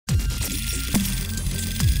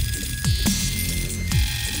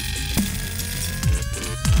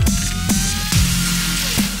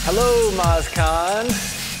Hello, MozCon.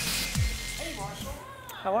 Hey, Marshall.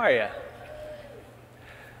 How are you?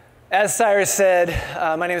 As Cyrus said,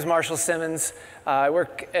 my name is Marshall Simmonds. I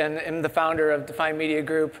work and am the founder of Defined Media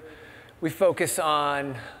Group. We focus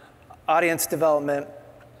on audience development,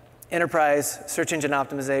 enterprise, search engine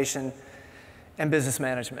optimization, and business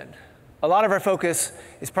management. A lot of our focus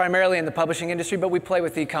is primarily in the publishing industry, but we play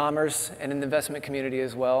with e-commerce and in the investment community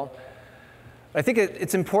as well. I think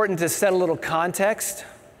it's important to set a little context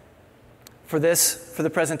for the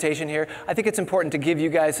presentation here. I think it's important to give you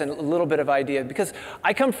guys a little bit of idea because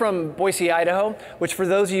I come from Boise, Idaho, which for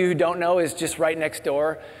those of you who don't know is just right next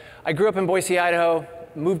door. I grew up in Boise, Idaho,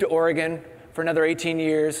 moved to Oregon for another 18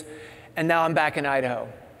 years, and now I'm back in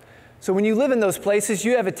Idaho. So when you live in those places,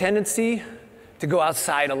 you have a tendency to go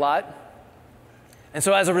outside a lot. And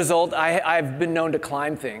so as a result, I've been known to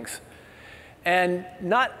climb things. And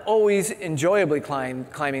not always enjoyably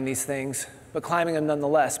climbing these things, but climbing them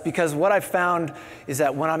nonetheless. Because what I've found is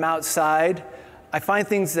that when I'm outside, I find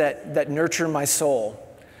things that nurture my soul.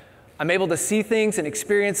 I'm able to see things and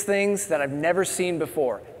experience things that I've never seen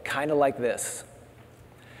before, kind of like this.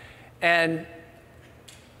 And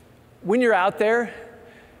when you're out there,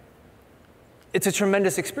 it's a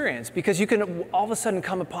tremendous experience because you can all of a sudden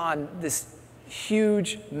come upon this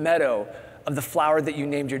huge meadow of the flower that you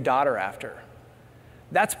named your daughter after.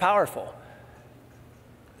 That's powerful.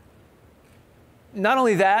 Not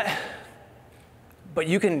only that, but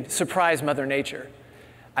you can surprise Mother Nature.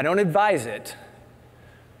 I don't advise it,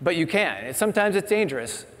 but you can. Sometimes it's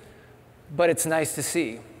dangerous, but it's nice to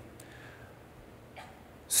see.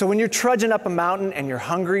 So when you're trudging up a mountain and you're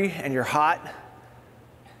hungry and you're hot,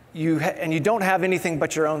 and you don't have anything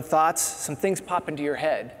but your own thoughts, some things pop into your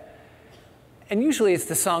head. And usually it's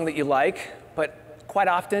the song that you like, but quite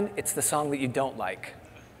often it's the song that you don't like.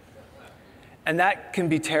 And that can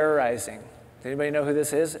be terrorizing. Does anybody know who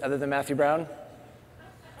this is other than Matthew Brown?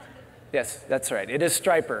 Yes, that's right. It is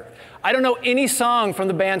Stryper. I don't know any song from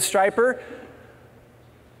the band Stryper,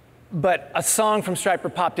 but a song from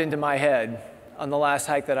Stryper popped into my head on the last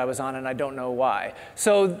hike that I was on, and I don't know why.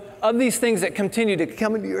 So of these things that continue to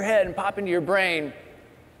come into your head and pop into your brain,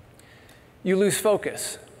 you lose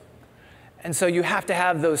focus. And so you have to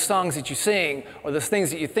have those songs that you sing or those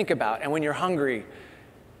things that you think about. And when you're hungry,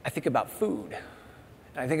 I think about food.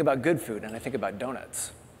 And I think about good food, and I think about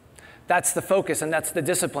donuts. That's the focus, and that's the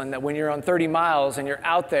discipline that when you're on 30 miles and you're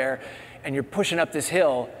out there and you're pushing up this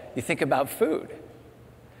hill, you think about food.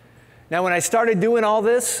 Now, when I started doing all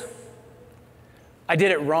this, I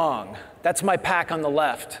did it wrong. That's my pack on the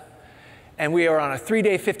left. And we are on a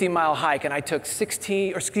 3-day, 50-mile hike, and I took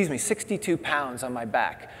 62 pounds on my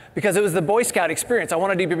back because it was the Boy Scout experience. I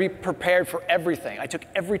wanted to be prepared for everything. I took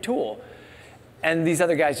every tool, and these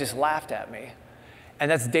other guys just laughed at me. And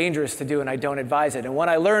that's dangerous to do, and I don't advise it. And what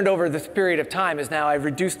I learned over this period of time is now I've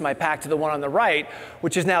reduced my pack to the one on the right,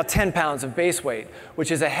 which is now 10 pounds of base weight, which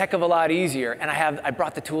is a heck of a lot easier, and I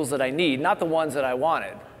brought the tools that I need, not the ones that I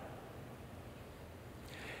wanted.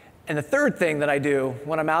 And the third thing that I do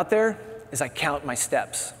when I'm out there is I count my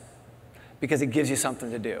steps because it gives you something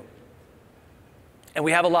to do. And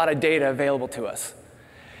we have a lot of data available to us.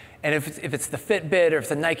 And if it's the Fitbit or if it's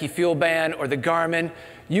the Nike Fuel Band or the Garmin,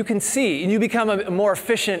 you can see, and you become a more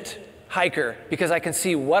efficient hiker because I can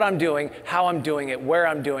see what I'm doing, how I'm doing it, where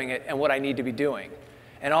I'm doing it, and what I need to be doing.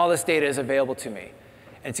 And all this data is available to me.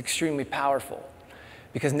 And it's extremely powerful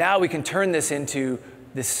because now we can turn this into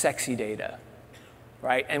this sexy data.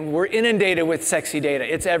 Right? And we're inundated with sexy data.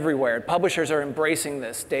 It's everywhere. Publishers are embracing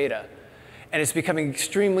this data, and it's becoming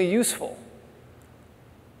extremely useful.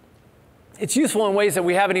 It's useful in ways that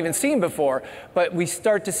we haven't even seen before, but we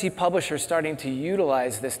start to see publishers starting to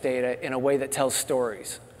utilize this data in a way that tells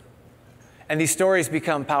stories. And these stories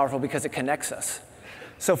become powerful because it connects us.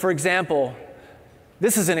 So for example,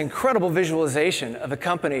 this is an incredible visualization of a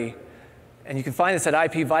company, and you can find this at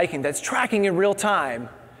IP Viking, that's tracking in real time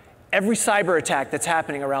every cyber attack that's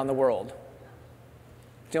happening around the world.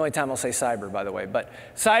 It's the only time I'll say cyber, by the way, but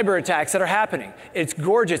cyber attacks that are happening. It's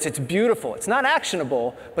gorgeous, it's beautiful. It's not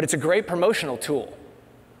actionable, but it's a great promotional tool.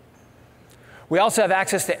 We also have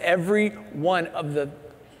access to every one of the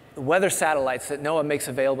weather satellites that NOAA makes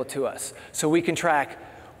available to us. So we can track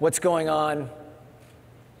what's going on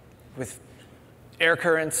with air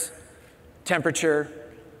currents, temperature,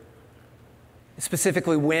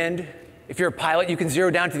 specifically wind. If you're a pilot, you can zero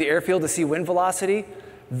down to the airfield to see wind velocity.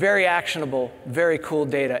 Very actionable, very cool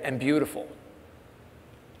data, and beautiful.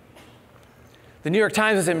 The New York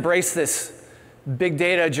Times has embraced this big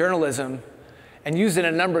data journalism and used it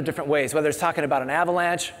in a number of different ways, whether it's talking about an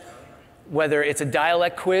avalanche, whether it's a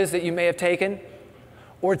dialect quiz that you may have taken,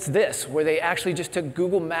 Or it's this, where they actually just took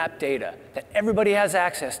Google Map data that everybody has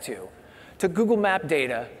access to, took Google Map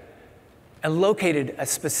data and located a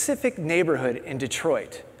specific neighborhood in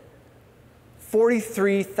Detroit,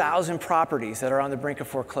 43,000 properties that are on the brink of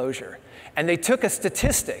foreclosure. And they took a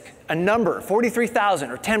statistic, a number,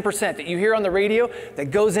 43,000 or 10% that you hear on the radio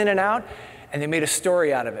that goes in and out, and they made a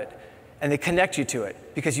story out of it. And they connect you to it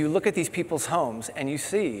because you look at these people's homes and you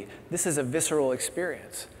see this is a visceral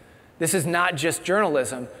experience. This is not just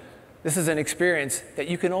journalism. This is an experience that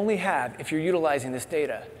you can only have if you're utilizing this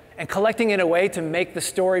data and collecting in a way to make the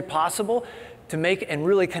story possible, to make and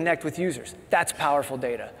really connect with users. That's powerful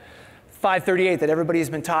data. 538 that everybody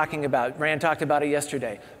has been talking about, Rand talked about it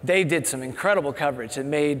yesterday. They did some incredible coverage that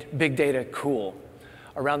made big data cool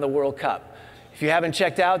around the World Cup. If you haven't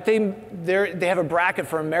checked out, they have a bracket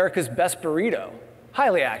for America's best burrito.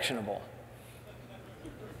 Highly actionable.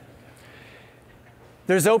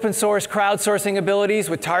 There's open source crowdsourcing abilities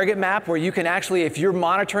with Target Map where you can actually, if you're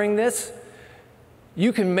monitoring this,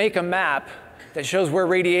 you can make a map that shows where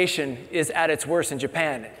radiation is at its worst in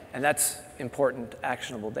Japan, and that's important,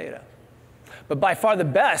 actionable data. But by far the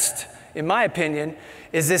best, in my opinion,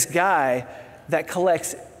 is this guy that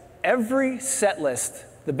collects every set list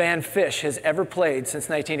the band Phish has ever played since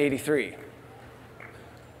 1983.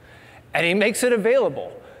 And he makes it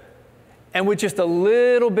available. And with just a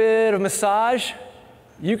little bit of massage,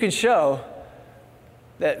 you can show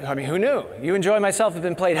that, I mean, who knew? You Enjoy Myself have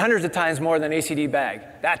been played hundreds of times more than ACD Bag.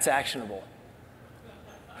 That's actionable.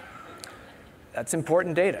 That's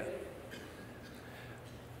important data.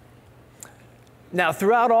 Now,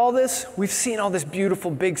 throughout all this, we've seen all this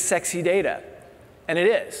beautiful, big, sexy data. And it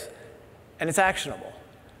is. And it's actionable.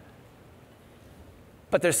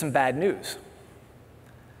 But there's some bad news.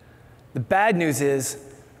 The bad news is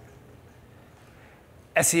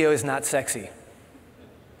SEO is not sexy.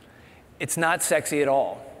 It's not sexy at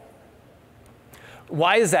all.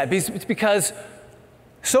 Why is that? It's because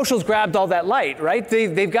social's grabbed all that light, right?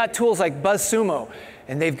 They've got tools like BuzzSumo,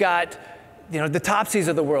 and they've got the Topsies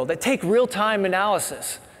of the world that take real-time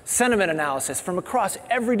analysis, sentiment analysis from across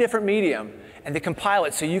every different medium, and they compile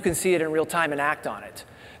it so you can see it in real time and act on it.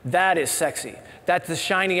 That is sexy. That's the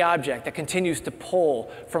shiny object that continues to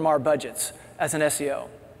pull from our budgets as an SEO.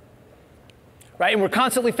 Right? And we're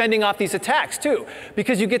constantly fending off these attacks too,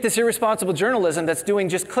 because you get this irresponsible journalism that's doing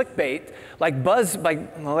just clickbait, like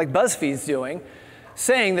BuzzFeed's doing,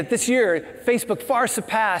 saying that this year Facebook far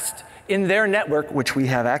surpassed in their network, which we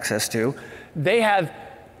have access to, they have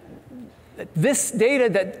this data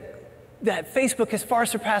that Facebook has far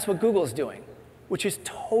surpassed what Google is doing, which is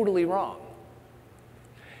totally wrong.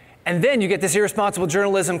 And then you get this irresponsible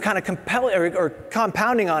journalism kind of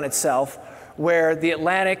compounding on itself, where The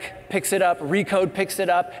Atlantic picks it up, Recode picks it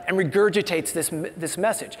up, and regurgitates this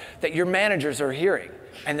message that your managers are hearing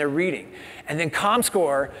and they're reading. And then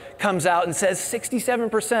ComScore comes out and says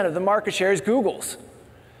 67% of the market share is Google's.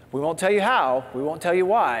 We won't tell you how, we won't tell you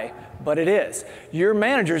why, but it is. Your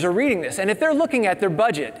managers are reading this, and if they're looking at their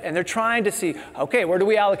budget and they're trying to see, okay, where do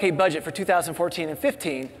we allocate budget for 2014 and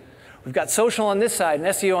 15? We've got social on this side and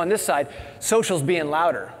SEO on this side. Social's being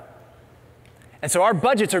louder. And so our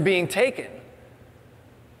budgets are being taken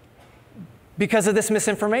because of this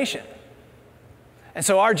misinformation. And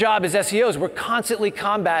so our job as SEOs, we're constantly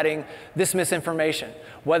combating this misinformation,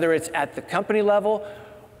 whether it's at the company level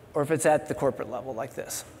or if it's at the corporate level like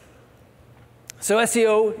this. So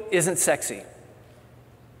SEO isn't sexy.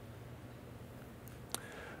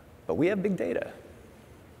 But we have big data.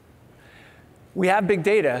 We have big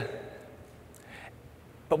data,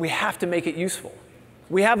 but we have to make it useful.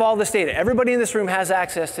 We have all this data. Everybody in this room has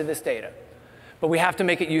access to this data. But we have to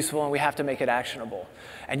make it useful and we have to make it actionable.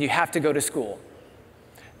 And you have to go to school.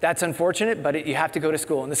 That's unfortunate, but you have to go to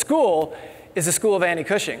school. And the school is the school of Annie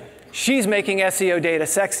Cushing. She's making SEO data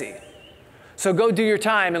sexy. So go do your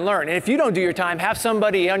time and learn. And if you don't do your time, have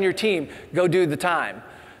somebody on your team go do the time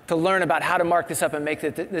to learn about how to mark this up and make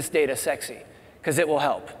this data sexy, because it will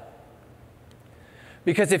help.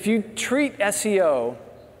 Because if you treat SEO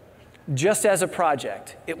just as a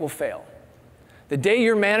project, it will fail. The day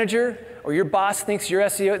your manager or your boss thinks the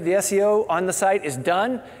SEO on the site is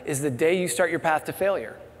done is the day you start your path to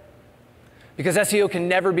failure. Because SEO can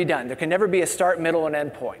never be done. There can never be a start, middle, and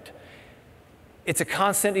end point. It's a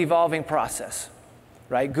constant evolving process,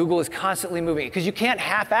 right? Google is constantly moving because you can't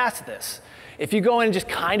half-ass this. If you go in and just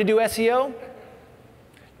kind of do SEO,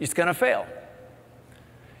 it's going to fail.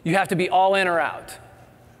 You have to be all in or out.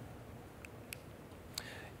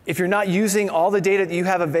 If you're not using all the data that you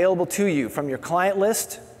have available to you from your client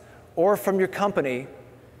list or from your company,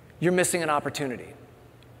 you're missing an opportunity.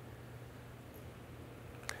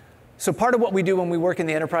 So part of what we do when we work in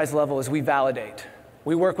the enterprise level is we validate.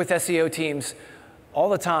 We work with SEO teams all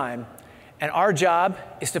the time, and our job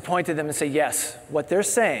is to point to them and say, yes, what they're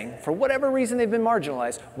saying, for whatever reason they've been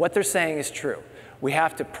marginalized, what they're saying is true. We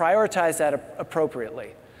have to prioritize that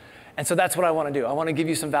appropriately. And so that's what I want to do. I want to give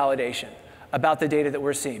you some validation about the data that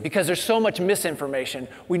we're seeing. Because there's so much misinformation,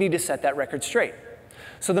 we need to set that record straight.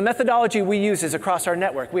 So the methodology we use is across our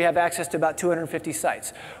network. We have access to about 250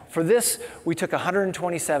 sites. For this, we took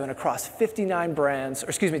 127 across 59 brands, or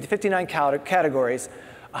excuse me, 59 categories,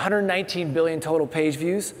 119 billion total page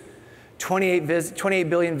views, 28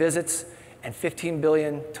 billion visits, and 15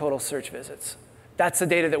 billion total search visits. That's the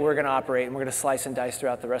data that we're going to operate, and we're going to slice and dice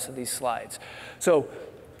throughout the rest of these slides. So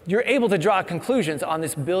you're able to draw conclusions on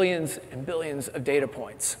this billions and billions of data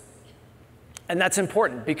points. And that's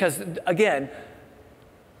important because, again,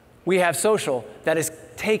 we have social that is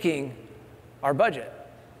taking our budget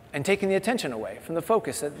and taking the attention away from the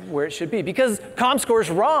focus where it should be. Because ComScore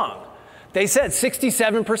is wrong. They said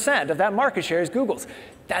 67% of that market share is Google's.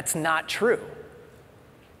 That's not true.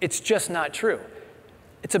 It's just not true.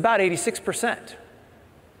 It's about 86%.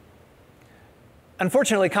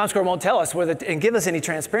 Unfortunately, ComScore won't tell us whether and give us any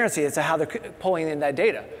transparency as to how they're pulling in that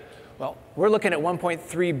data. Well, we're looking at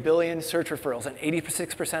 1.3 billion search referrals, and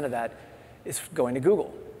 86% of that is going to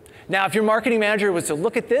Google. Now, if your marketing manager was to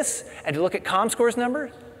look at this and to look at ComScore's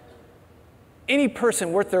number, any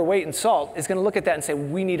person worth their weight in salt is going to look at that and say,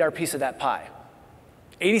 we need our piece of that pie.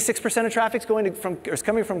 86% of traffic is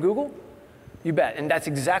coming from Google? You bet. And that's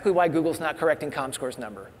exactly why Google's not correcting ComScore's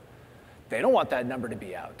number. They don't want that number to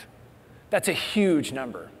be out. That's a huge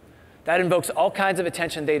number. That invokes all kinds of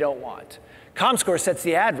attention they don't want. ComScore sets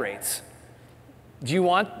the ad rates. Do you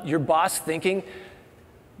want your boss thinking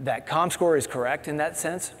that ComScore is correct in that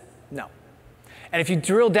sense? No. And if you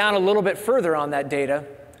drill down a little bit further on that data,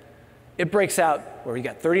 it breaks out where you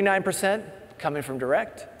got 39% coming from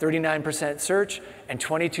direct, 39% search, and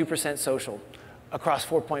 22% social across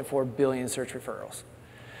 4.4 billion search referrals.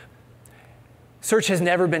 Search has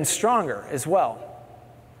never been stronger as well.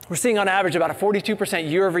 We're seeing on average about a 42%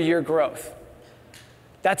 year-over-year growth.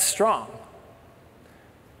 That's strong.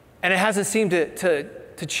 And it hasn't seemed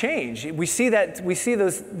to change. We see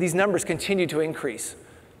these numbers continue to increase.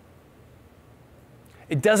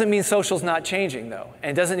 It doesn't mean social's not changing, though,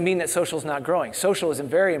 and it doesn't mean that social's not growing. Social is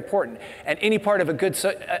very important, and any part of a good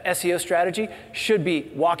SEO strategy should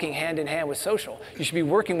be walking hand in hand with social. You should be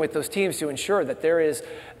working with those teams to ensure that there is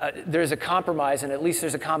a compromise, and at least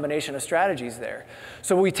there's a combination of strategies there.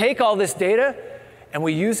 So we take all this data, and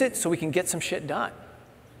we use it so we can get some shit done.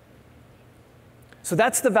 So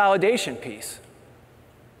that's the validation piece.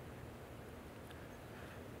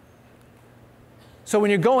 So when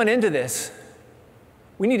you're going into this,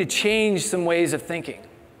 we need to change some ways of thinking.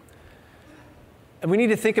 And we need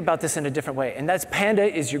to think about this in a different way. And that's Panda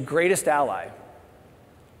is your greatest ally.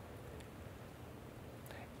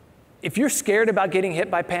 If you're scared about getting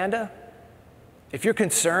hit by Panda, if you're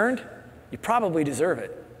concerned, you probably deserve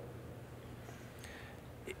it.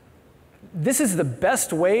 This is the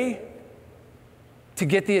best way to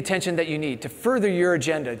get the attention that you need, to further your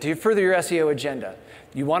agenda, to further your SEO agenda.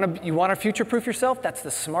 You want to future-proof yourself? That's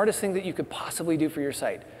the smartest thing that you could possibly do for your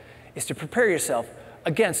site, is to prepare yourself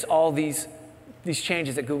against all these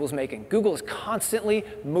changes that Google's making. Google is constantly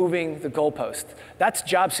moving the goalpost. That's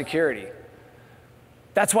job security.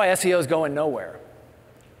 That's why SEO is going nowhere.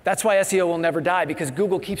 That's why SEO will never die, because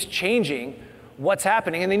Google keeps changing what's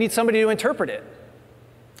happening, and they need somebody to interpret it.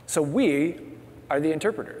 So we are the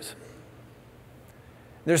interpreters.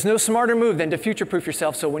 There's no smarter move than to future-proof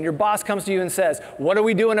yourself, so when your boss comes to you and says, what are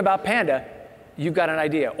we doing about Panda? You've got an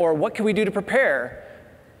idea. Or what can we do to prepare?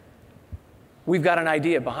 We've got an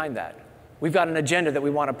idea behind that. We've got an agenda that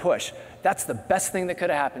we want to push. That's the best thing that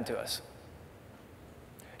could have happened to us.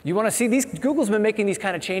 You want to see these? Google's been making these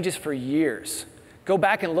kind of changes for years. Go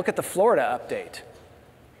back and look at the Florida update.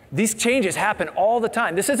 These changes happen all the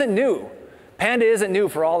time. This isn't new. Panda isn't new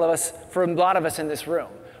for all of us, for a lot of us in this room.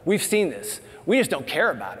 We've seen this. We just don't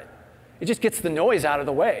care about it. It just gets the noise out of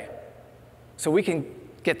the way so we can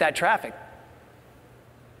get that traffic.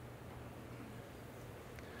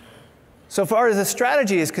 So far as the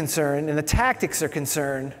strategy is concerned and the tactics are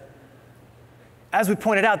concerned, as we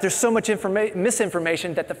pointed out, there's so much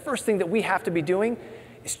misinformation that the first thing that we have to be doing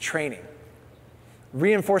is training,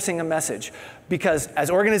 reinforcing a message. Because as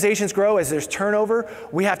organizations grow, as there's turnover,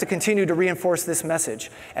 we have to continue to reinforce this message.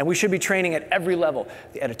 And we should be training at every level.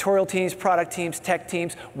 The editorial teams, product teams, tech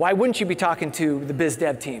teams. Why wouldn't you be talking to the biz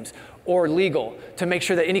dev teams or legal to make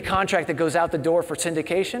sure that any contract that goes out the door for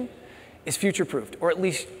syndication is future-proofed, or at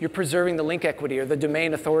least you're preserving the link equity or the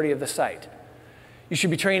domain authority of the site? You should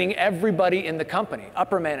be training everybody in the company,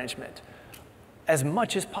 upper management, as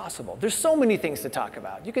much as possible. There's so many things to talk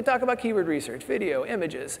about. You could talk about keyword research, video,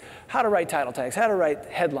 images, how to write title tags, how to write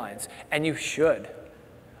headlines, and you should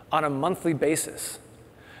on a monthly basis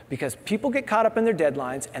because people get caught up in their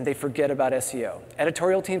deadlines and they forget about SEO.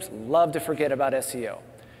 Editorial teams love to forget about SEO,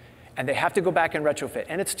 and they have to go back and retrofit,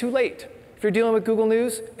 and it's too late. If you're dealing with Google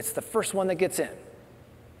News, it's the first one that gets in.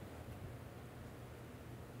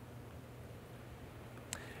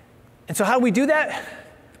 And so how do we do that?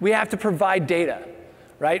 We have to provide data,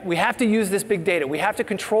 right? We have to use this big data. We have to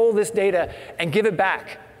control this data and give it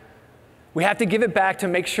back. We have to give it back to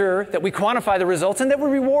make sure that we quantify the results and that we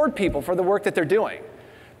reward people for the work that they're doing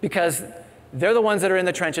because they're the ones that are in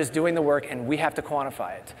the trenches doing the work and we have to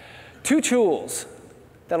quantify it. 2 tools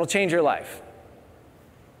that'll change your life.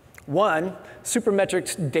 One,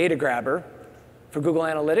 Supermetrics Data Grabber for Google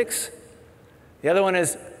Analytics. The other one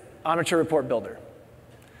is Omniture Report Builder.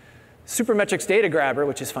 Supermetrics Data Grabber,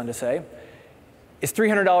 which is fun to say, is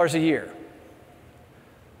 $300 a year.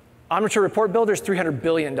 Omniture Report Builder is $300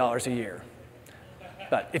 billion a year.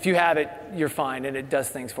 But if you have it, you're fine, and it does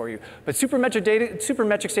things for you. But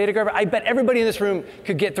Supermetrics Data Grabber, I bet everybody in this room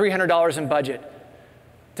could get $300 in budget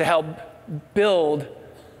to help build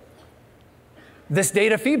this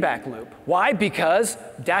data feedback loop. Why? Because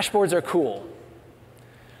dashboards are cool.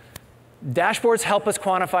 Dashboards help us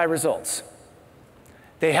quantify results.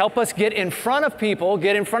 They help us get in front of people,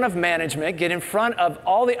 get in front of management, get in front of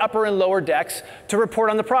all the upper and lower decks to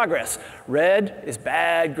report on the progress. Red is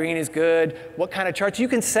bad, green is good. What kind of charts? You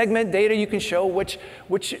can segment data. You can show which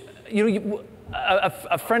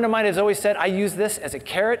a friend of mine has always said, I use this as a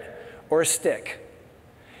carrot or a stick.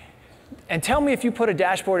 And tell me if you put a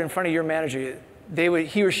dashboard in front of your manager,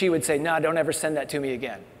 he or she would say, no, don't ever send that to me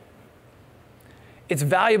again. It's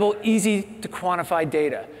valuable, easy to quantify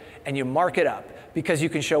data, and you mark it up. Because you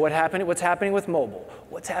can show what's happening with mobile,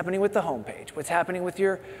 what's happening with the homepage, what's happening with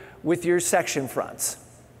your section fronts.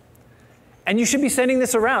 And you should be sending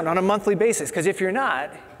this around on a monthly basis, because if you're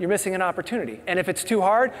not, you're missing an opportunity. And if it's too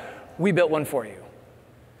hard, we built one for you.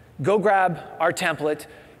 Go grab our template,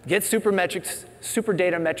 get Supermetrics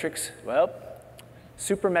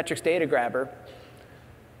Data Grabber,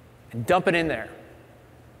 and dump it in there.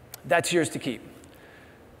 That's yours to keep.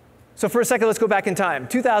 So for a second, let's go back in time.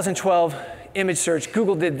 2012, image search,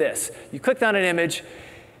 Google did this. You clicked on an image,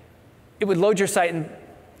 it would load your site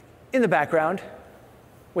in the background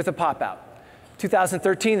with a pop-out.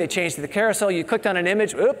 2013, they changed to the carousel. You clicked on an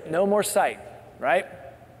image, oop, no more site, right?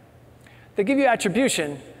 They give you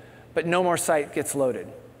attribution, but no more site gets loaded.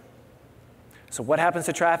 So what happens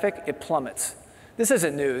to traffic? It plummets. This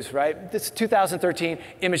isn't news, right? This 2013,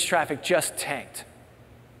 image traffic just tanked.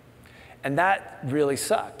 And that really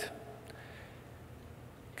sucked.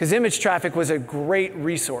 Because image traffic was a great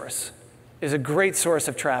resource, is a great source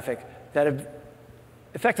of traffic that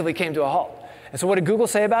effectively came to a halt. And so what did Google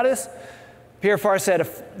say about this? Pierre Farr said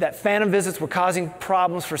that phantom visits were causing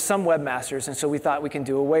problems for some webmasters, and so we thought we can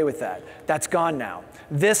do away with that. That's gone now.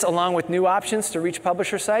 This, along with new options to reach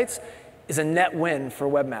publisher sites, is a net win for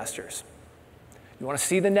webmasters. You want to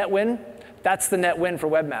see the net win? That's the net win for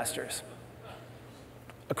webmasters.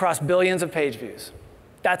 Across billions of page views.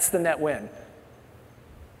 That's the net win.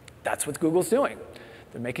 That's what Google's doing.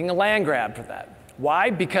 They're making a land grab for that.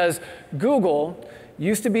 Why? Because Google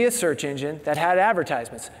used to be a search engine that had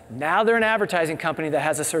advertisements. Now they're an advertising company that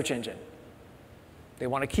has a search engine. They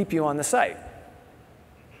want to keep you on the site.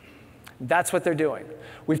 That's what they're doing.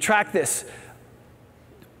 We've tracked this.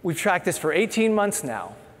 We've tracked this for 18 months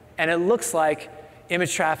now, and it looks like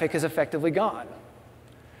image traffic is effectively gone.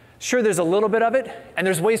 Sure, there's a little bit of it, and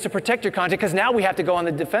there's ways to protect your content, because now we have to go on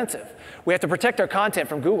the defensive. We have to protect our content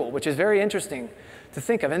from Google, which is very interesting to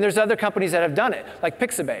think of. And there's other companies that have done it, like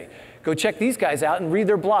Pixabay. Go check these guys out and read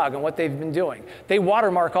their blog on what they've been doing. They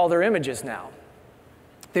watermark all their images now.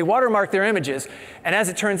 They watermark their images, and as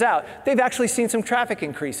it turns out, they've actually seen some traffic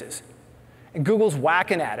increases. And Google's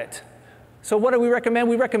whacking at it. So what do we recommend?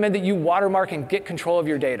 We recommend that you watermark and get control of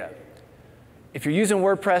your data. If you're using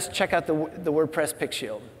WordPress, check out the WordPress Pick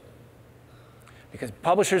Shield. Because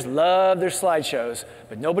publishers love their slideshows,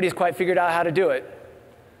 but nobody's quite figured out how to do it.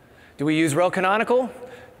 Do we use rel canonical?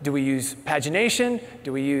 Do we use pagination?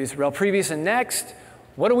 Do we use rel previous and next?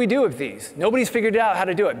 What do we do with these? Nobody's figured out how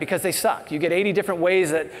to do it because they suck. You get 80 different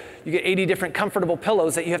ways that you get 80 different comfortable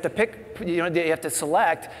pillows that you have to pick, that you have to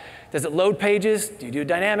select. Does it load pages? Do you do it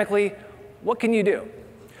dynamically? What can you do?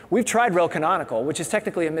 We've tried rel canonical, which is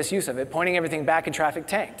technically a misuse of it, pointing everything back and traffic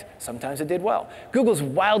tanked. Sometimes it did well. Google's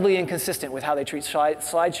wildly inconsistent with how they treat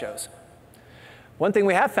slideshows. One thing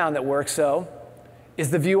we have found that works, though,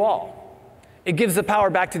 is the view all. It gives the power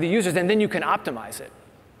back to the users, and then you can optimize it.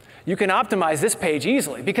 You can optimize this page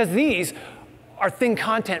easily, because these are thin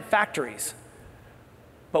content factories.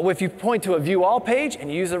 But if you point to a view all page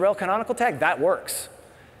and you use the rel canonical tag, that works.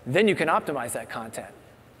 Then you can optimize that content.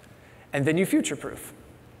 And then you future-proof.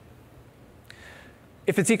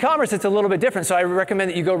 If it's e-commerce, it's a little bit different, so I recommend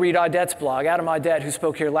that you go read Audette's blog. Adam Audette, who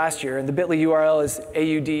spoke here last year, and the bit.ly URL is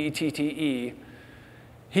AUDETTE.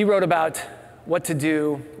 He wrote about what to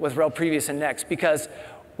do with rel previous and next, because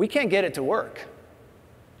we can't get it to work.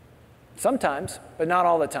 Sometimes, but not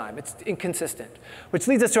all the time. It's inconsistent. Which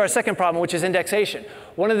leads us to our second problem, which is indexation.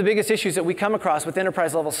 One of the biggest issues that we come across with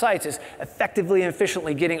enterprise-level sites is effectively and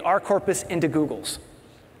efficiently getting our corpus into Google's.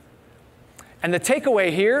 And the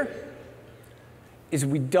takeaway here is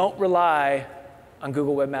we don't rely on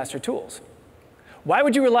Google Webmaster Tools. Why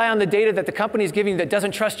would you rely on the data that the company is giving you that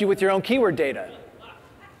doesn't trust you with your own keyword data?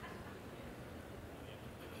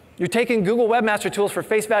 You're taking Google Webmaster Tools for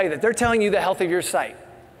face value that they're telling you the health of your site.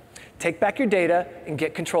 Take back your data and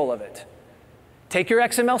get control of it. Take your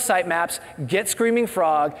XML sitemaps, get Screaming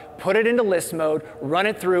Frog, put it into list mode, run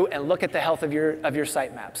it through, and look at the health of your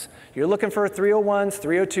sitemaps. You're looking for 301s,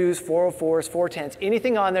 302s, 404s, 410s,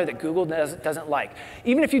 anything on there that Google doesn't like.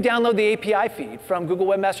 Even if you download the API feed from Google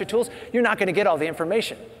Webmaster Tools, you're not going to get all the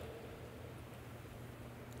information.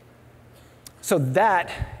 So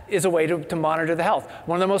that is a way to monitor the health.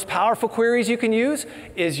 One of the most powerful queries you can use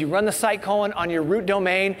is you run the site colon on your root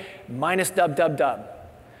domain -www.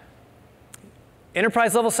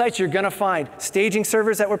 Enterprise level sites, you're going to find staging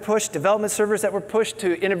servers that were pushed, development servers that were pushed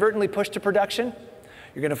to inadvertently push to production.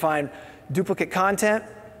 You're going to find duplicate content.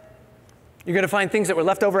 You're going to find things that were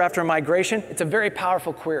left over after a migration. It's a very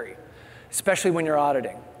powerful query, especially when you're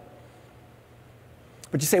auditing.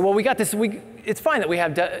 But you say, well, we got this. It's fine that we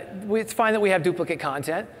have duplicate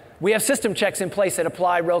content. We have system checks in place that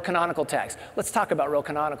apply rel canonical tags. Let's talk about rel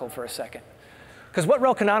canonical for a second. Because what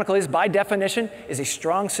rel canonical is, by definition, is a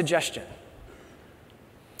strong suggestion.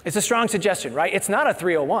 It's a strong suggestion, right? It's not a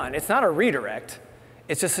 301. It's not a redirect.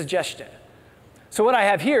 It's a suggestion. So what I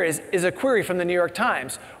have here is a query from the New York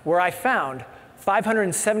Times where I found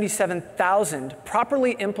 577,000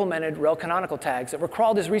 properly implemented rel canonical tags that were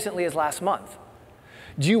crawled as recently as last month.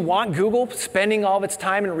 Do you want Google spending all of its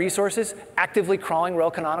time and resources actively crawling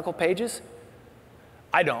rel canonical pages?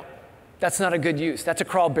 I don't. That's not a good use. That's a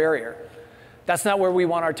crawl barrier. That's not where we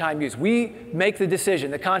want our time used. We make the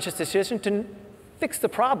decision, the conscious decision, to fix the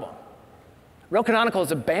problem. Rel canonical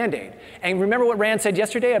is a Band-Aid. And remember what Rand said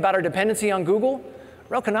yesterday about our dependency on Google?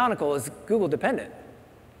 Rel canonical is Google dependent.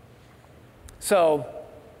 So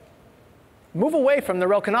move away from the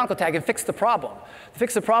rel canonical tag and fix the problem.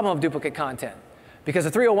 Fix the problem of duplicate content. Because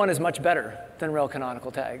the 301 is much better than rel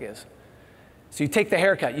canonical tag is. So you take the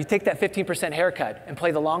haircut. You take that 15% haircut and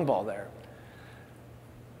play the long ball there.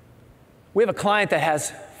 We have a client that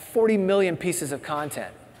has 40 million pieces of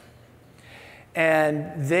content.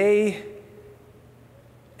 And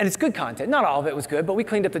it's good content. Not all of it was good, but we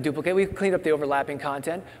cleaned up the duplicate. We cleaned up the overlapping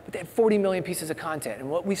content. But they had 40 million pieces of content. And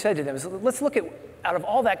what we said to them is, let's look at, out of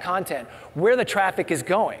all that content, where the traffic is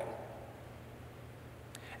going.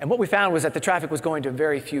 And what we found was that the traffic was going to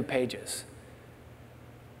very few pages.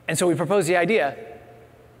 And so we proposed the idea,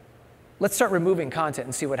 let's start removing content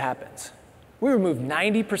and see what happens. We removed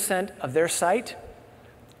 90% of their site,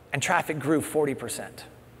 and traffic grew 40%.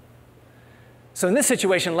 So in this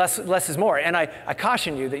situation, less is more. And I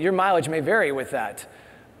caution you that your mileage may vary with that.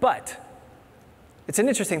 But it's an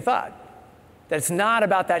interesting thought, that it's not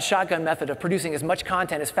about that shotgun method of producing as much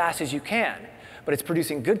content as fast as you can, but it's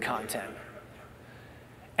producing good content.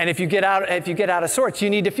 And if you get out of sorts, you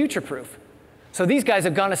need to future-proof. So these guys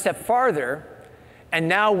have gone a step farther, and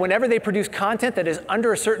now whenever they produce content that is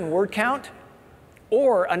under a certain word count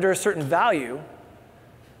or under a certain value,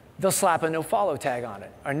 they'll slap a no-follow tag on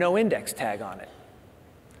it or no-index tag on it.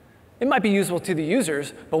 It might be useful to the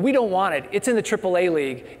users, but we don't want it. It's in the AAA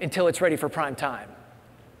league until it's ready for prime time.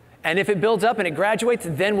 And if it builds up and it graduates,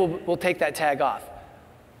 then we'll take that tag off.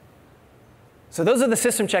 So those are the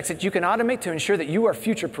system checks that you can automate to ensure that you are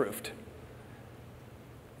future-proofed.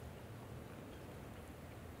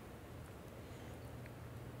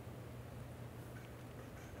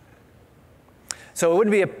 So it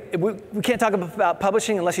wouldn't be we can't talk about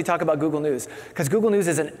publishing unless you talk about Google News, because Google News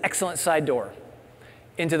is an excellent side door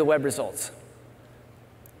into the web results.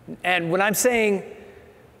 And when I'm saying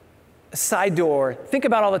a side door, think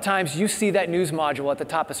about all the times you see that news module at the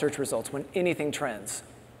top of search results when anything trends.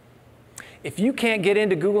 If you can't get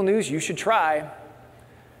into Google News, you should try,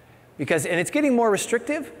 and it's getting more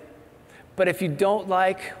restrictive, but if you don't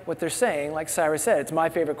like what they're saying, like Cyrus said, it's my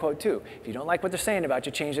favorite quote too, if you don't like what they're saying about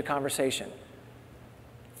you, change the conversation.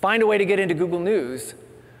 Find a way to get into Google News,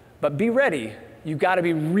 but be ready. You've got to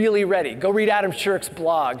be really ready. Go read Adam Shirk's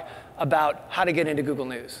blog about how to get into Google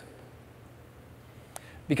News.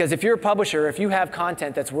 Because if you're a publisher, if you have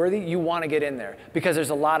content that's worthy, you want to get in there, because there's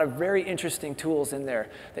a lot of very interesting tools in there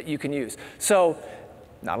that you can use. So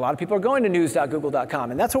not a lot of people are going to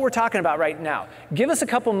news.google.com, and that's what we're talking about right now. Give us a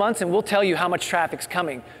couple months and we'll tell you how much traffic's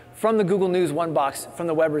coming from the Google News one box from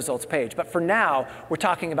the web results page. But for now, we're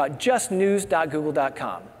talking about just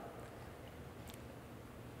news.google.com.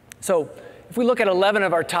 So if we look at 11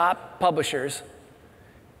 of our top publishers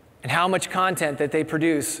and how much content that they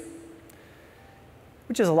produce,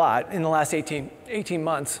 which is a lot in the last 18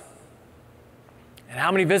 months, and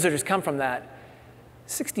how many visitors come from that,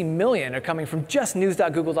 60 million are coming from just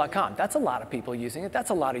news.google.com. That's a lot of people using it. That's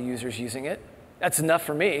a lot of users using it. That's enough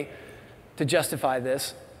for me to justify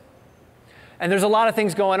this. And there's a lot of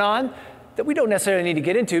things going on that we don't necessarily need to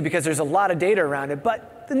get into because there's a lot of data around it.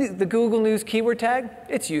 But the Google News keyword tag,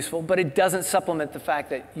 it's useful, but it doesn't supplement the fact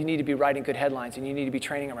that you need to be writing good headlines and you need to be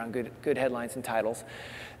training around good headlines and titles.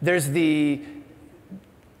 There's a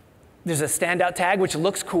standout tag, which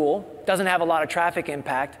looks cool, doesn't have a lot of traffic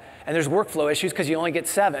impact, and there's workflow issues because you only get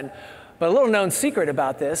 7. But a little known secret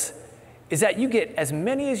about this is that you get as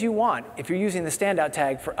many as you want if you're using the standout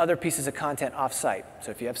tag for other pieces of content off-site.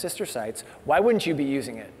 So if you have sister sites, why wouldn't you be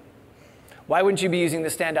using it? Why wouldn't you be using the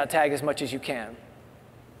standout tag as much as you can?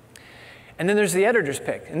 And then there's the editor's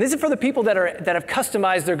pick. And this is for the people that have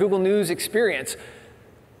customized their Google News experience,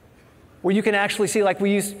 where you can actually see, like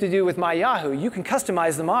we used to do with My Yahoo, you can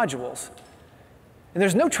customize the modules. And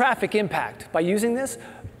there's no traffic impact by using this,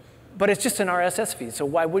 but it's just an RSS feed, so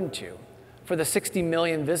why wouldn't you? For the 60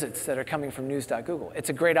 million visits that are coming from news.google, it's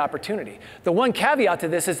a great opportunity. The one caveat to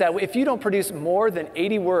this is that if you don't produce more than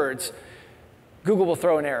 80 words, Google will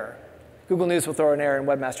throw an error. Google News will throw an error in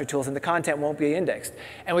Webmaster Tools, and the content won't be indexed.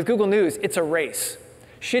 And with Google News, it's a race.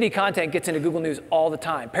 Shitty content gets into Google News all the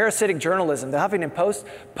time. Parasitic journalism, the Huffington Post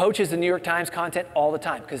poaches the New York Times content all the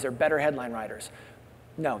time because they're better headline writers.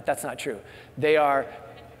 No, that's not true. They are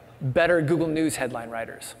better Google News headline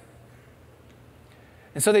writers.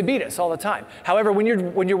 And so they beat us all the time. However, when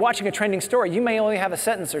you're watching a trending story, you may only have a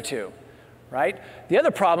sentence or two, right? The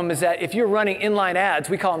other problem is that if you're running inline ads,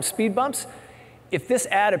 we call them speed bumps, if this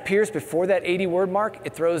ad appears before that 80-word mark,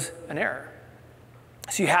 it throws an error.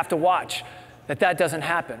 So you have to watch that doesn't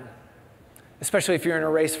happen, especially if you're in a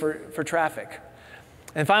race for traffic.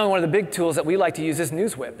 And finally, one of the big tools that we like to use is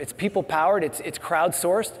NewsWhip. It's people-powered, it's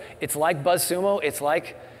crowdsourced, it's like BuzzSumo, it's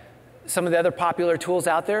like some of the other popular tools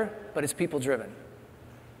out there, but it's people-driven.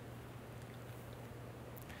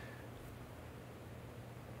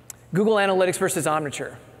 Google Analytics versus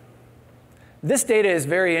Omniture. This data is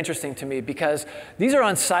very interesting to me because these are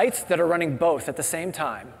on sites that are running both at the same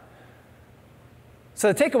time.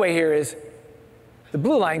 So the takeaway here is the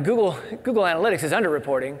blue line, Google Analytics is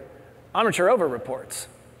underreporting, Omniture overreports.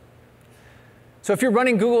 So if you're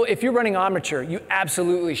running Omniture, you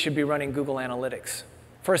absolutely should be running Google Analytics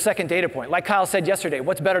for a second data point. Like Kyle said yesterday,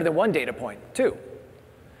 what's better than one data point? 2.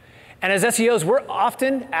 And as SEOs, we're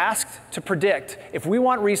often asked to predict, if we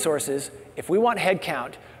want resources, if we want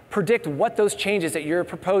headcount, predict what those changes that you're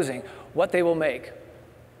proposing, what they will make.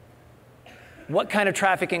 What kind of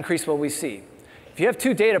traffic increase will we see? If you have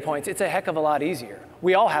 2 data points, it's a heck of a lot easier.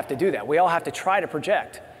 We all have to do that. We all have to try to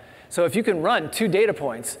project. So if you can run 2 data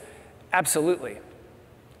points, absolutely.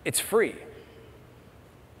 It's free.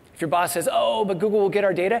 If your boss says, oh, but Google will get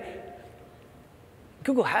our data,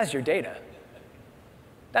 Google has your data.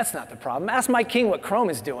 That's not the problem. Ask Mike King what Chrome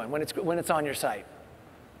is doing when it's on your site.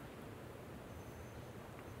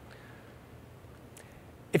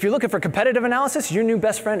 If you're looking for competitive analysis, your new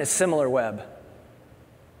best friend is SimilarWeb.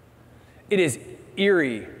 It is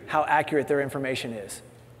eerie how accurate their information is.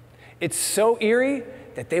 It's so eerie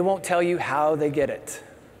that they won't tell you how they get it,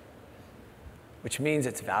 which means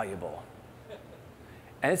it's valuable.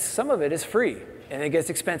 And some of it is free, and it gets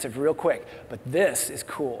expensive real quick. But this is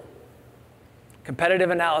cool. Competitive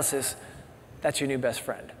analysis, that's your new best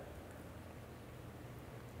friend.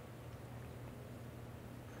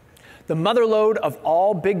 The motherlode of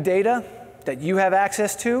all big data that you have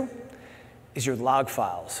access to is your log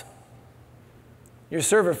files, your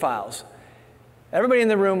server files. Everybody in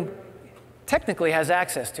the room technically has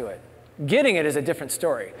access to it. Getting it is a different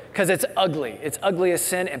story because it's ugly. It's ugly as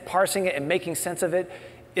sin, and parsing it and making sense of it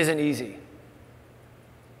isn't easy.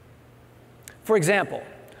 For example,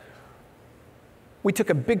 we took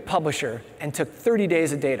a big publisher and took 30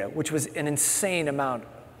 days of data, which was an insane amount.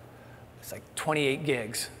 It's like 28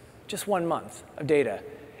 gigs, just 1 month of data.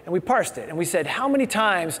 And we parsed it, and we said, how many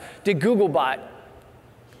times did Googlebot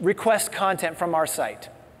request content from our site?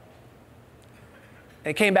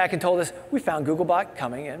 And it came back and told us, we found Googlebot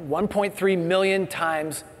coming in 1.3 million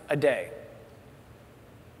times a day.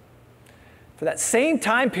 For that same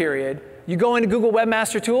time period, you go into Google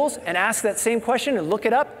Webmaster Tools and ask that same question and look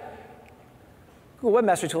it up. Google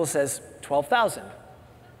Webmaster Tools says 12,000.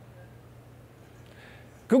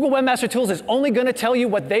 Google Webmaster Tools is only going to tell you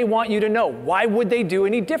what they want you to know. Why would they do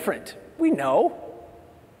any different? We know.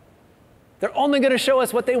 They're only going to show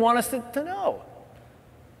us what they want us to know.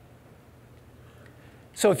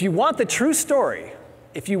 So if you want the true story,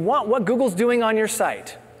 if you want what Google's doing on your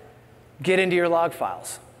site, get into your log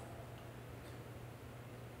files.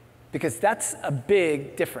 Because that's a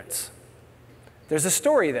big difference. There's a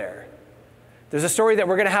story there. There's a story that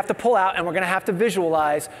we're going to have to pull out and we're going to have to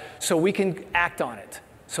visualize so we can act on it,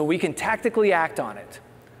 so we can tactically act on it.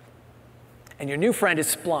 And your new friend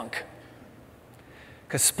is Splunk.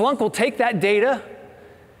 Because Splunk will take that data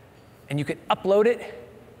and you can upload it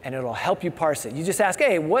and it'll help you parse it. You just ask,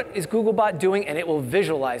 hey, what is Googlebot doing? And it will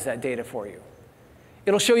visualize that data for you.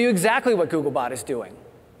 It'll show you exactly what Googlebot is doing.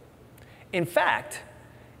 In fact,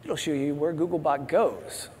 it'll show you where Googlebot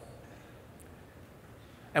goes.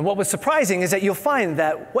 And what was surprising is that you'll find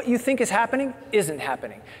that what you think is happening isn't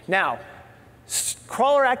happening. Now,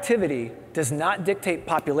 crawler activity does not dictate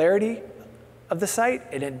popularity of the site,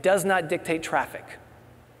 and it does not dictate traffic.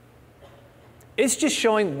 It's just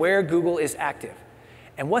showing where Google is active.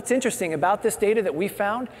 And what's interesting about this data that we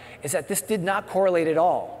found is that this did not correlate at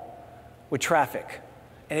all with traffic,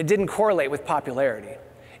 and it didn't correlate with popularity.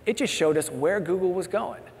 It just showed us where Google was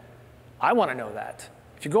going. I want to know that.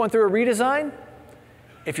 If you're going through a redesign,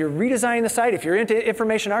 if you're redesigning the site, if you're into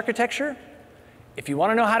information architecture, if you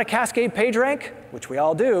want to know how to cascade PageRank, which we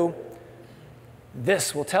all do,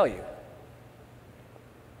 this will tell you.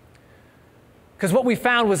 Because what we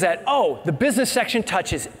found was that, oh, the business section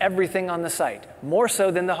touches everything on the site, more so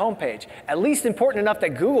than the homepage. At least important enough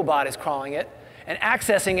that Googlebot is crawling it and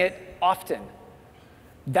accessing it often.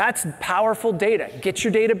 That's powerful data. Get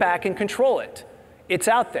your data back and control it. It's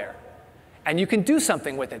out there. And you can do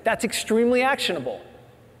something with it. That's extremely actionable.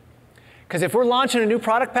 Because if we're launching a new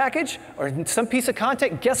product package or some piece of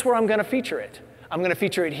content, guess where I'm going to feature it? I'm going to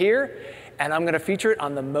feature it here, and I'm going to feature it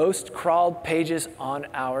on the most crawled pages on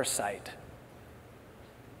our site.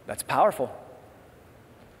 That's powerful.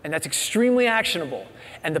 And that's extremely actionable.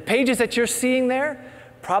 And the pages that you're seeing there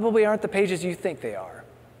probably aren't the pages you think they are.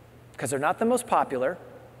 Because they're not the most popular,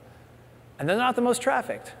 and they're not the most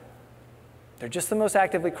trafficked. They're just the most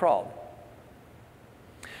actively crawled.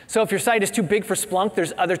 So if your site is too big for Splunk,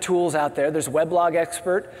 there's other tools out there. There's Weblog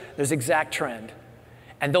Expert, there's Exact Trend.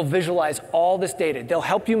 And they'll visualize all this data. They'll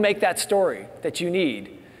help you make that story that you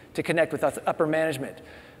need to connect with upper management.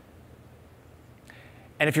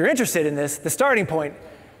 And if you're interested in this, the starting point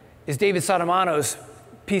is David Sotomano's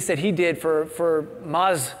piece that he did for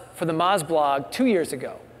the Moz blog 2 years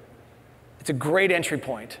ago. It's a great entry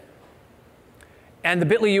point. And the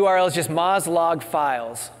bit.ly URL is just mozlog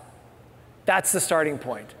files. That's the starting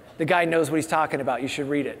point. The guy knows what he's talking about. You should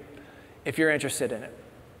read it if you're interested in it.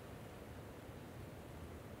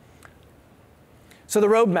 So the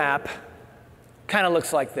roadmap kind of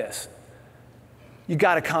looks like this. You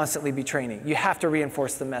got to constantly be training. You have to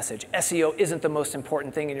reinforce the message. SEO isn't the most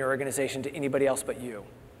important thing in your organization to anybody else but you.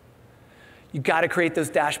 You got to create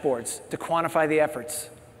those dashboards to quantify the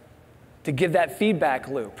efforts, to give that feedback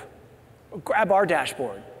loop. Grab our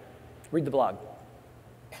dashboard. Read the blog.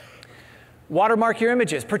 Watermark your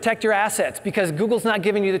images. Protect your assets because Google's not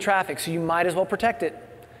giving you the traffic, so you might as well protect it.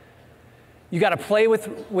 You got to play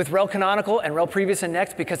with rel canonical and rel previous and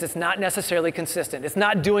next because it's not necessarily consistent. It's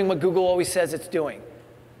not doing what Google always says it's doing.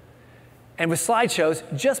 And with slideshows,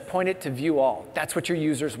 just point it to view all. That's what your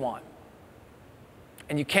users want.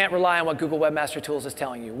 And you can't rely on what Google Webmaster Tools is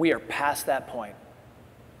telling you. We are past that point.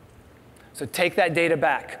 So take that data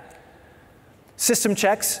back. System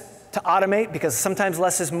checks to automate because sometimes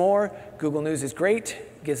less is more. Google News is great,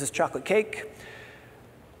 gives us chocolate cake.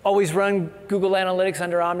 Always run Google Analytics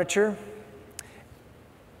under Omniture.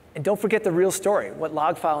 And don't forget the real story, what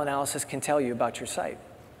log file analysis can tell you about your site.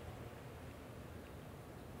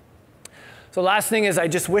 So last thing is I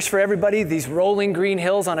just wish for everybody these rolling green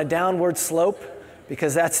hills on a downward slope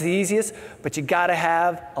because that's the easiest, but you gotta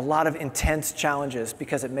have a lot of intense challenges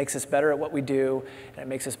because it makes us better at what we do and it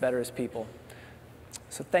makes us better as people.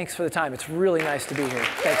 So thanks for the time. It's really nice to be here.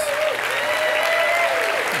 Thanks.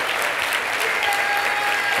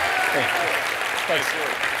 Thanks.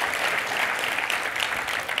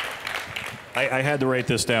 I had to write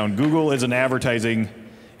this down. Google is an advertising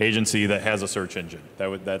agency that has a search engine. I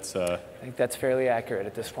think that's fairly accurate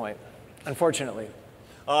at this point, unfortunately.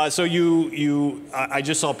 So I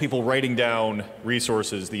just saw people writing down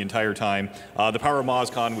resources the entire time. The power of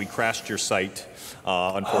MozCon, we crashed your site,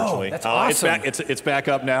 unfortunately. Oh, that's awesome. It's back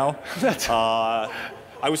up now.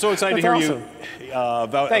 I was so excited to hear you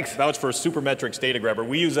vouch for Supermetrics Data Grabber.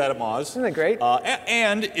 We use that at Moz. Isn't that great?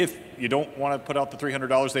 And if you don't want to put out the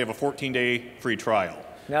 $300, they have a 14-day free trial.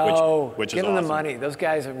 No, which is give them awesome. the money. Those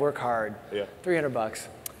guys work hard. Yeah. $300.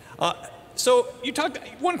 So you talked.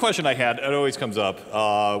 One question I had, it always comes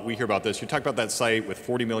up. We hear about this. You talked about that site with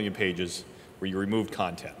 40 million pages where you removed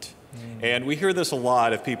content, and we hear this a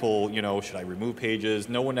lot. If people, should I remove pages?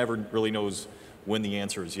 No one ever really knows when the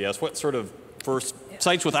answer is yes. What sort of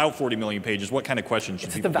sites without 40 million pages? What kind of questions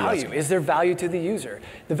should people be asking? It's the value. Is there value to the user?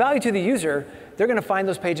 The value to the user, they're going to find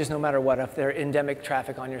those pages no matter what if they're endemic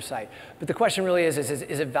traffic on your site. But the question really is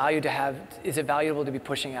it valuable to be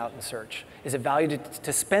pushing out in search? Is it valuable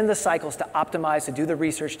to spend the cycles to optimize, to do the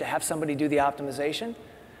research, to have somebody do the optimization?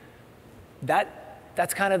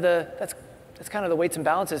 That's kind of the weights and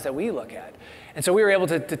balances that we look at. And so we were able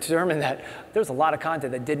to determine that there was a lot of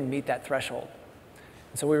content that didn't meet that threshold.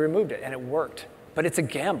 And so we removed it, and it worked. But it's a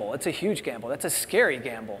gamble. It's a huge gamble. That's a scary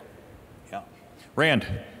gamble. Yeah. Rand.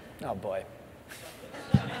 Oh, boy.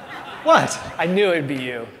 What? I knew it'd be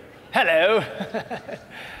you. Hello.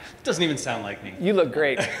 Doesn't even sound like me. You look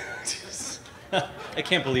great. I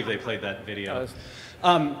can't believe they played that video.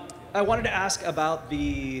 I wanted to ask about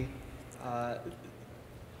the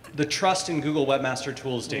trust in Google Webmaster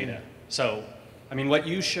Tools data. So, I mean, what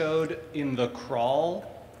you showed in the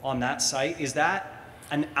crawl on that site, is that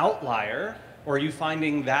an outlier, or are you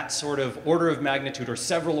finding that sort of order of magnitude or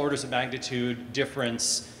several orders of magnitude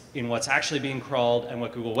difference in what's actually being crawled and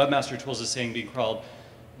what Google Webmaster Tools is saying being crawled,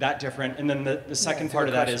 that different? And then the second part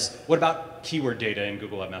of that is, what about keyword data in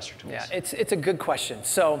Google Webmaster Tools? Yeah, it's a good question.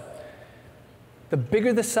 So the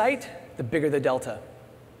bigger the site, the bigger the delta.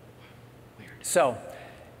 Weird. So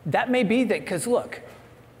that may be that, because look,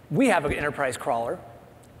 we have an enterprise crawler,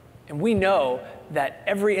 and we know that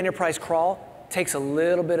every enterprise crawl takes a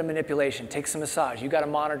little bit of manipulation, takes some massage. You got to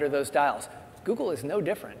monitor those dials. Google is no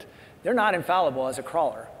different. They're not infallible as a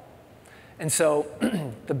crawler. And so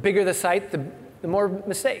the bigger the site, the more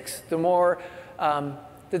mistakes, the more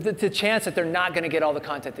the chance that they're not going to get all the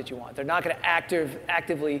content that you want. They're not going to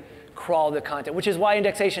actively crawl the content, which is why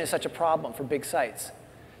indexation is such a problem for big sites.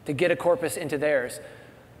 To get a corpus into theirs,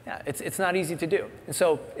 yeah, it's not easy to do. And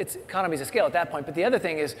so it's economies of scale at that point. But the other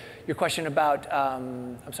thing is your question about,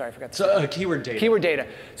 I'm sorry, I forgot. Keyword data. Keyword data.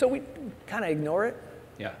 So we kind of ignore it.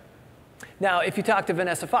 Yeah. Now, if you talk to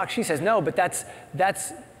Vanessa Fox, she says no, but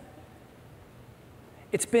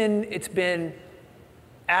it's been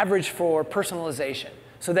average for personalization.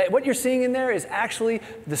 So that what you're seeing in there is actually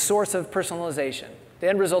the source of personalization, the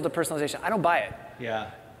end result of personalization. I don't buy it. Yeah.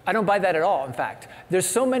 I don't buy that at all, in fact. There's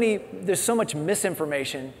so much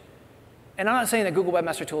misinformation, and I'm not saying that Google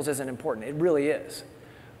Webmaster Tools isn't important. It really is.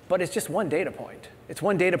 But it's just one data point. It's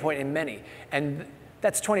one data point in many, and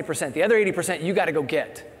that's 20%. The other 80% you got to go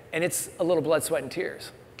get, and it's a little blood, sweat, and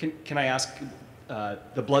tears. Can I ask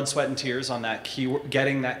the blood, sweat, and tears on that keyword,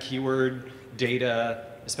 getting that keyword data,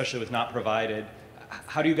 especially with not provided?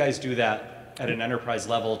 How do you guys do that at an enterprise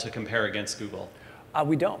level to compare against Google?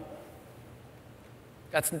 We don't.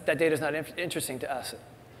 That data is not interesting to us.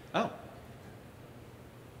 Oh.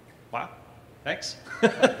 Wow. Thanks.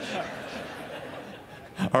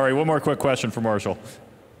 All right, one more quick question for Marshall.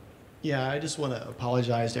 Yeah, I just want to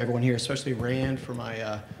apologize to everyone here, especially Rand, for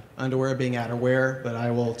my underwear being outerwear, but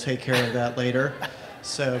I will take care of that later.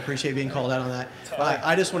 So appreciate being called out on that.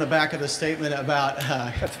 I just want to back up a statement about...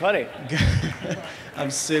 That's funny. I'm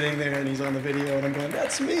sitting there and he's on the video and I'm going,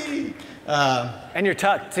 that's me. And you're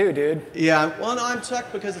tucked too, dude. Yeah, well, no, I'm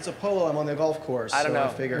tucked because it's a polo. I'm on the golf course. I don't know. I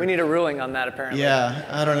figure. We need a ruling on that, apparently. Yeah,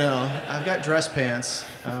 I don't know. I've got dress pants.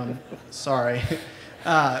 Sorry.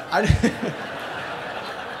 Are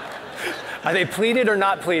they pleated or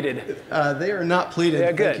not pleated? They are not pleated.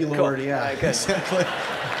 Yeah, good. Thank you, Lord. Cool. Yeah, Right, good. exactly.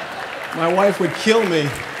 My wife would kill me.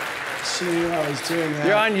 She knew I was doing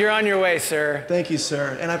that. You're on your way, sir. Thank you,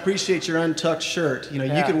 sir. And I appreciate your untucked shirt. You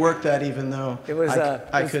know, you could work that even though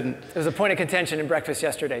I couldn't. It was a point of contention in breakfast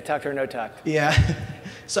yesterday, tucked or no tucked. Yeah.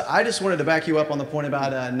 So I just wanted to back you up on the point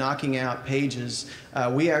about knocking out pages.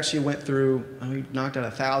 We actually went through, we knocked out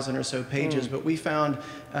 1,000 or so pages, but we found,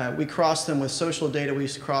 we crossed them with social data, we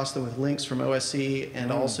crossed them with links from OSE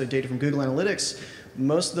and also data from Google Analytics.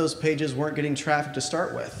 Most of those pages weren't getting traffic to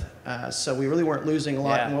start with. So we really weren't losing a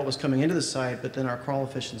lot in what was coming into the site, but then our crawl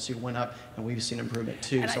efficiency went up and we've seen improvement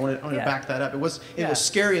too. So I wanted to back that up. It was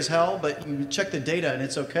scary as hell, but you check the data and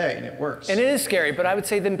it's okay and it works. And it is scary, but I would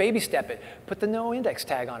say then baby step it. Put the no index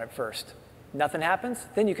tag on it first. Nothing happens,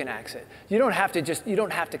 then you can axe it. You don't have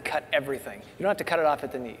to cut everything. You don't have to cut it off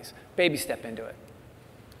at the knees. Baby step into it.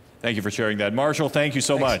 Thank you for sharing that. Marshall, thank you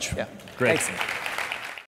so much. Yeah. Great. Thanks.